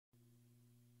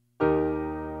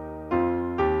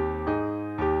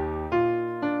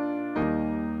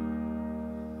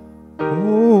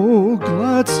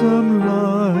gladsome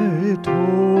light,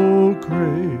 O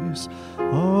grace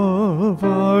of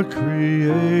our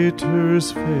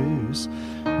Creator's face,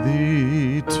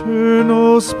 the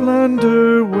eternal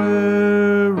splendor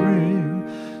wearing,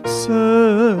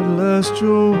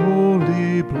 celestial,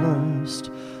 holy, blessed,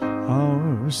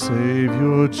 our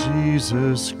Savior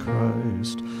Jesus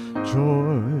Christ,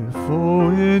 joyful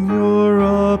in your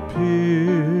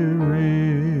appearing.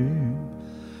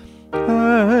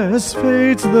 As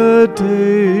fades the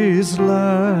day's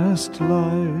last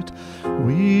light,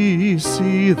 we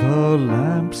see the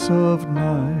lamps of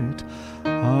night,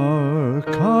 our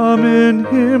common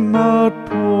hymn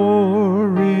outpouring.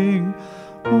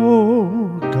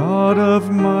 O God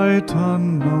of might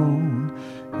unknown,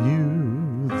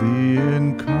 you, the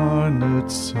incarnate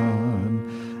Son,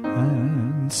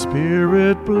 and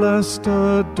Spirit blessed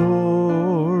adoring.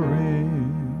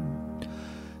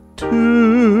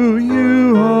 To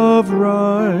you of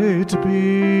right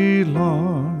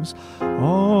belongs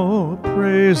all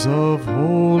praise of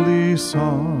holy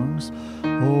songs,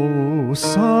 O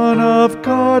Son of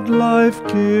God,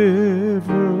 life-giver.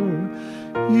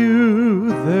 You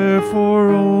therefore,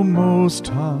 O Most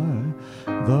High,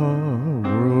 the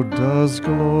world does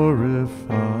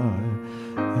glorify,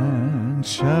 and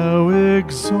shall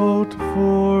exalt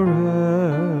forever.